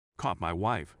Caught my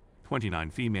wife,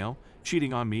 29 female,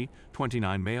 cheating on me,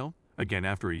 29 male, again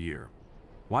after a year.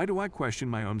 Why do I question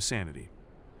my own sanity?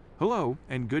 Hello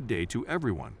and good day to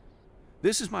everyone.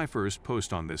 This is my first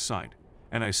post on this site,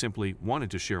 and I simply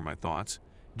wanted to share my thoughts,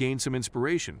 gain some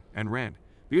inspiration, and rant,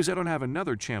 because I don't have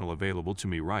another channel available to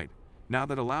me right now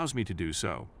that allows me to do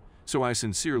so. So I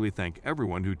sincerely thank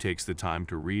everyone who takes the time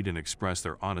to read and express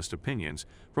their honest opinions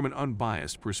from an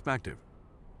unbiased perspective.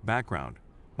 Background: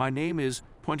 my name is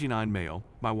 29 male,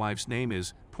 my wife's name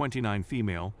is 29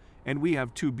 female, and we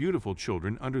have 2 beautiful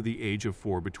children under the age of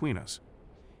 4 between us.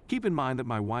 Keep in mind that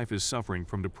my wife is suffering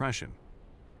from depression.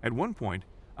 At one point,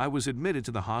 I was admitted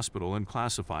to the hospital and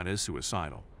classified as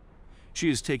suicidal. She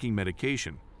is taking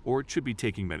medication, or should be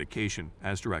taking medication,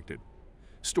 as directed.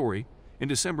 Story: in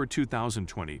December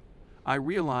 2020, I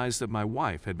realized that my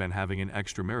wife had been having an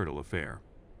extramarital affair.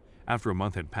 After a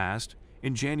month had passed,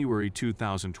 in January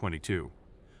 2022,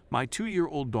 my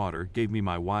 2-year-old daughter gave me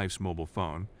my wife's mobile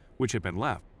phone, which had been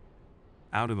left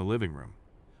out in the living room.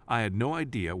 I had no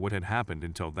idea what had happened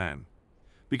until then.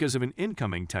 Because of an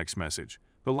incoming text message,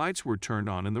 the lights were turned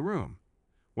on in the room.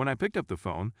 When I picked up the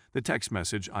phone, the text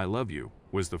message, "I love you,"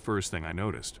 was the first thing I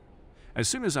noticed. As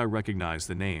soon as I recognized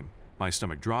the name, my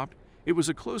stomach dropped. It was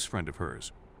a close friend of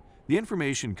hers. The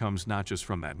information comes not just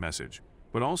from that message,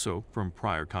 but also from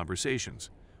prior conversations.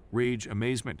 Rage,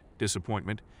 amazement,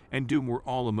 disappointment, and doom were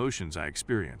all emotions I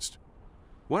experienced.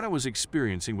 What I was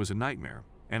experiencing was a nightmare,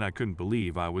 and I couldn't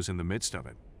believe I was in the midst of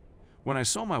it. When I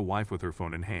saw my wife with her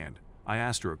phone in hand, I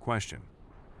asked her a question.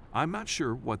 I'm not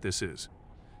sure what this is.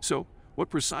 So, what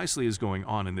precisely is going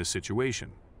on in this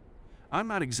situation? I'm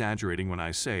not exaggerating when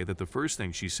I say that the first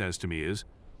thing she says to me is,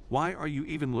 "Why are you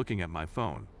even looking at my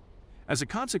phone?" As a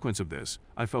consequence of this,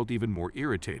 I felt even more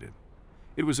irritated.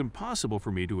 It was impossible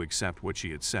for me to accept what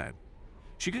she had said.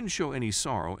 She didn't show any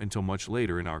sorrow until much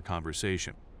later in our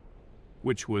conversation,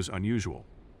 which was unusual.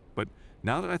 But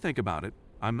now that I think about it,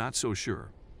 I'm not so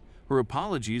sure. Her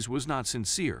apologies was not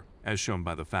sincere, as shown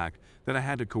by the fact that I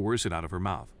had to coerce it out of her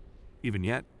mouth. Even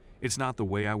yet, it's not the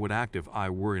way I would act if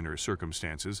I were in her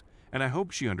circumstances, and I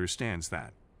hope she understands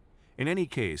that. In any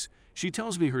case, she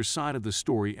tells me her side of the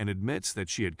story and admits that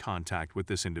she had contact with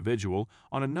this individual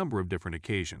on a number of different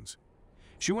occasions.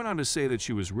 She went on to say that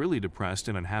she was really depressed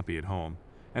and unhappy at home,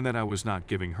 and that I was not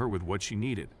giving her with what she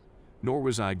needed, nor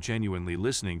was I genuinely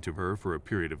listening to her for a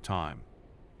period of time.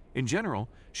 In general,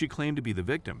 she claimed to be the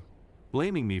victim,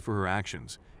 blaming me for her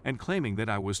actions and claiming that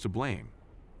I was to blame.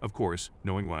 Of course,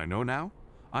 knowing what I know now,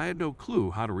 I had no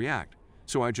clue how to react,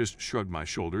 so I just shrugged my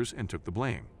shoulders and took the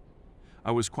blame.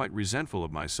 I was quite resentful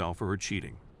of myself for her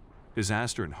cheating.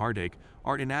 Disaster and heartache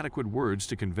are inadequate words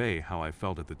to convey how I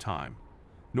felt at the time,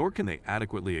 nor can they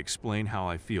adequately explain how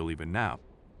I feel even now,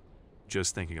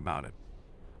 just thinking about it.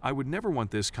 I would never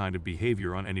want this kind of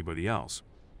behavior on anybody else.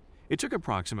 It took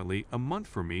approximately a month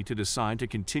for me to decide to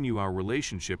continue our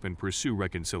relationship and pursue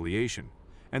reconciliation,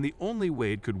 and the only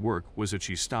way it could work was that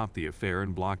she stopped the affair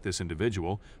and blocked this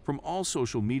individual from all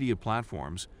social media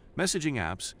platforms, messaging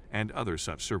apps, and other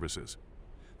such services.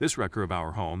 This wrecker of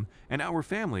our home and our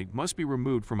family must be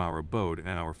removed from our abode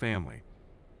and our family.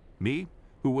 Me,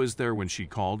 who was there when she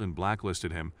called and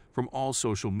blacklisted him from all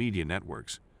social media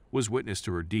networks, was witness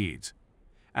to her deeds.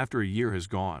 After a year has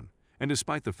gone, and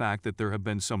despite the fact that there have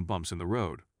been some bumps in the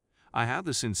road, I have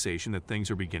the sensation that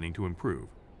things are beginning to improve.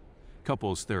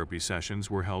 Couples therapy sessions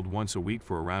were held once a week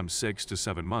for around 6 to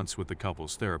 7 months with the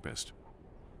couples therapist.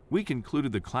 We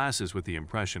concluded the classes with the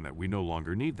impression that we no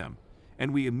longer need them,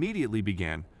 and we immediately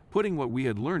began putting what we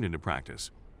had learned into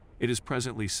practice. It is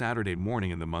presently Saturday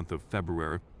morning in the month of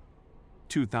February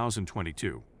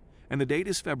 2022, and the date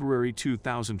is February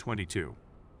 2022.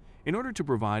 In order to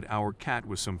provide our cat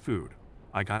with some food,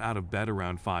 I got out of bed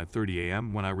around 5:30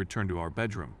 a.m. When I returned to our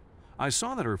bedroom, I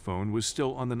saw that her phone was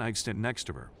still on the nightstand next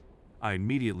to her. I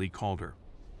immediately called her.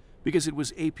 Because it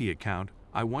was AP account,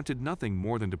 I wanted nothing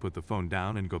more than to put the phone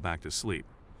down and go back to sleep,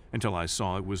 until I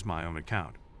saw it was my own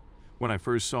account. When I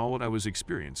first saw what I was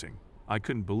experiencing, I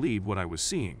couldn't believe what I was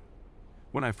seeing.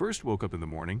 When I first woke up in the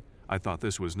morning, I thought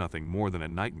this was nothing more than a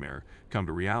nightmare come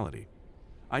to reality.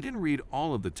 I didn't read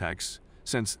all of the texts,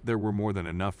 since there were more than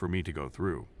enough for me to go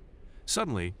through.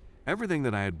 Suddenly, everything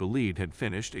that I had believed had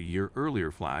finished a year earlier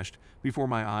flashed before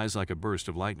my eyes like a burst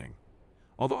of lightning.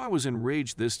 Although I was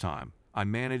enraged this time, I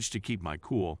managed to keep my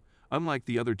cool, unlike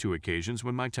the other 2 occasions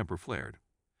when my temper flared.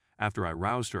 After I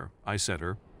roused her, I said to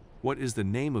her, "What is the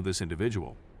name of this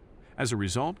individual?" As a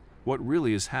result, what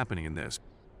really is happening in this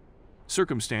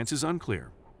circumstance is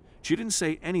unclear. She didn't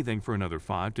say anything for another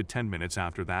 5 to 10 minutes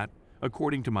after that,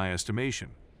 according to my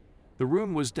estimation. The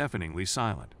room was deafeningly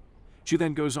silent. She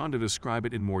then goes on to describe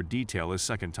it in more detail a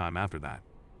second time after that.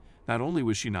 Not only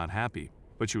was she not happy,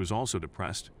 but she was also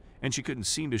depressed, and she couldn't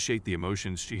seem to shake the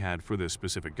emotions she had for this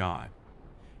specific guy.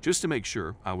 Just to make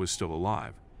sure I was still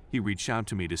alive, he reached out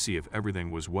to me to see if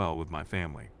everything was well with my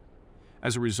family.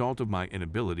 As a result of my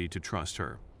inability to trust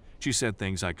her, she said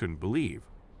things I couldn't believe.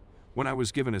 When I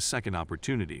was given a second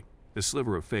opportunity, the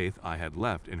sliver of faith I had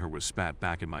left in her was spat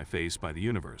back in my face by the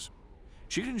universe.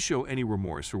 She didn't show any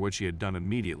remorse for what she had done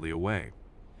immediately away.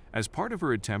 As part of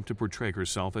her attempt to portray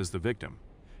herself as the victim,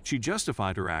 she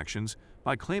justified her actions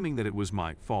by claiming that it was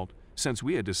my fault since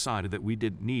we had decided that we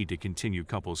didn't need to continue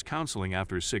couples counseling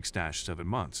after 6-7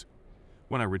 months.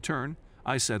 When I returned,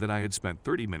 I said that I had spent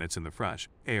 30 minutes in the fresh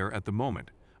air at the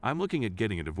moment. I'm looking at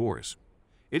getting a divorce.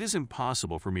 It is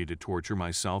impossible for me to torture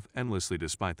myself endlessly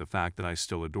despite the fact that I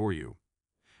still adore you.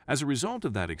 As a result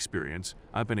of that experience,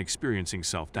 I've been experiencing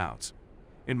self-doubts.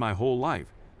 In my whole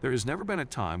life, there has never been a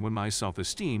time when my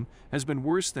self-esteem has been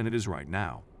worse than it is right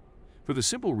now. For the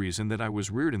simple reason that I was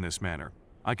reared in this manner,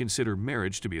 I consider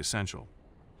marriage to be essential.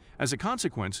 As a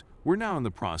consequence, we're now in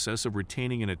the process of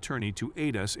retaining an attorney to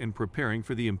aid us in preparing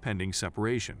for the impending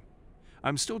separation.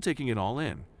 I'm still taking it all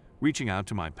in, reaching out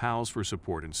to my pals for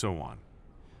support and so on.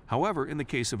 However, in the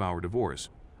case of our divorce,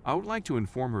 I would like to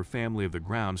inform her family of the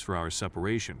grounds for our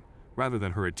separation, rather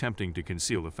than her attempting to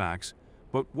conceal the facts.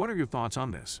 But what are your thoughts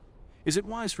on this? Is it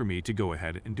wise for me to go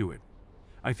ahead and do it?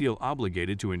 I feel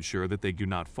obligated to ensure that they do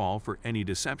not fall for any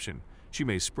deception she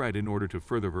may spread in order to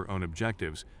further her own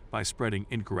objectives by spreading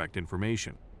incorrect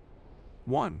information.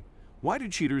 1. Why do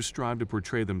cheaters strive to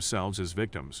portray themselves as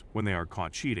victims when they are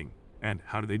caught cheating, and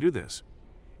how do they do this?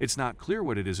 It's not clear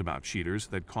what it is about cheaters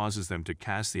that causes them to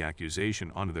cast the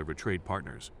accusation onto their betrayed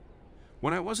partners.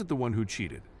 When I wasn't the one who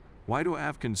cheated, why do I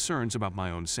have concerns about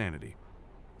my own sanity?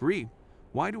 3.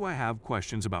 Why do I have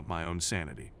questions about my own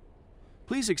sanity?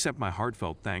 Please accept my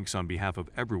heartfelt thanks on behalf of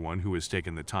everyone who has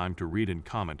taken the time to read and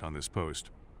comment on this post.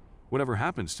 Whatever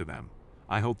happens to them,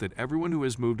 I hope that everyone who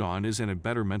has moved on is in a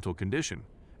better mental condition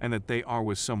and that they are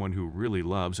with someone who really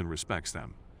loves and respects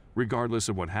them, regardless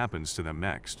of what happens to them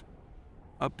next.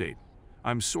 Update.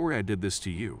 I'm sorry I did this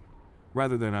to you,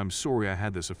 rather than I'm sorry I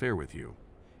had this affair with you,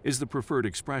 is the preferred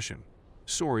expression.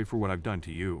 Sorry for what I've done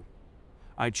to you.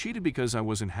 I cheated because I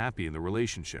wasn't happy in the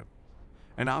relationship.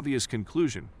 An obvious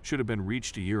conclusion should have been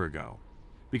reached a year ago.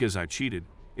 Because I cheated,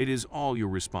 it is all your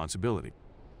responsibility.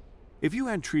 If you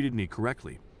had treated me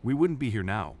correctly, we wouldn't be here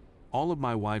now. All of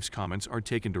my wife's comments are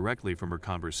taken directly from her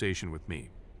conversation with me.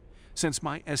 Since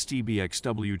my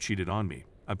STBXW cheated on me,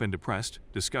 I've been depressed,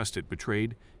 disgusted,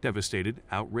 betrayed, devastated,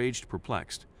 outraged,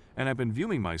 perplexed, and I've been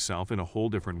viewing myself in a whole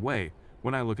different way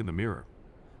when I look in the mirror.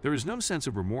 There is no sense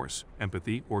of remorse,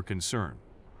 empathy, or concern.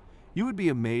 You would be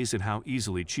amazed at how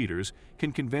easily cheaters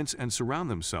can convince and surround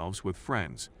themselves with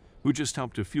friends who just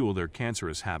help to fuel their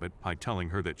cancerous habit by telling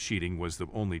her that cheating was the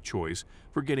only choice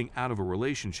for getting out of a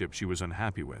relationship she was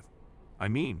unhappy with. I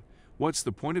mean, what's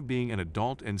the point of being an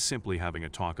adult and simply having a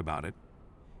talk about it?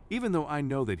 Even though I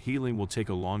know that healing will take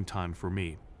a long time for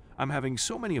me, I'm having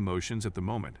so many emotions at the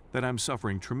moment that I'm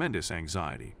suffering tremendous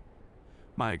anxiety.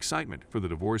 My excitement for the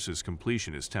divorce's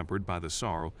completion is tempered by the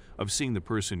sorrow of seeing the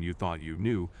person you thought you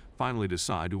knew finally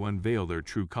decide to unveil their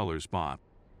true colors,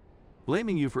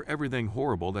 blaming you for everything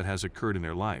horrible that has occurred in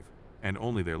their life, and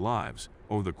only their lives,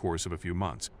 over the course of a few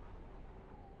months.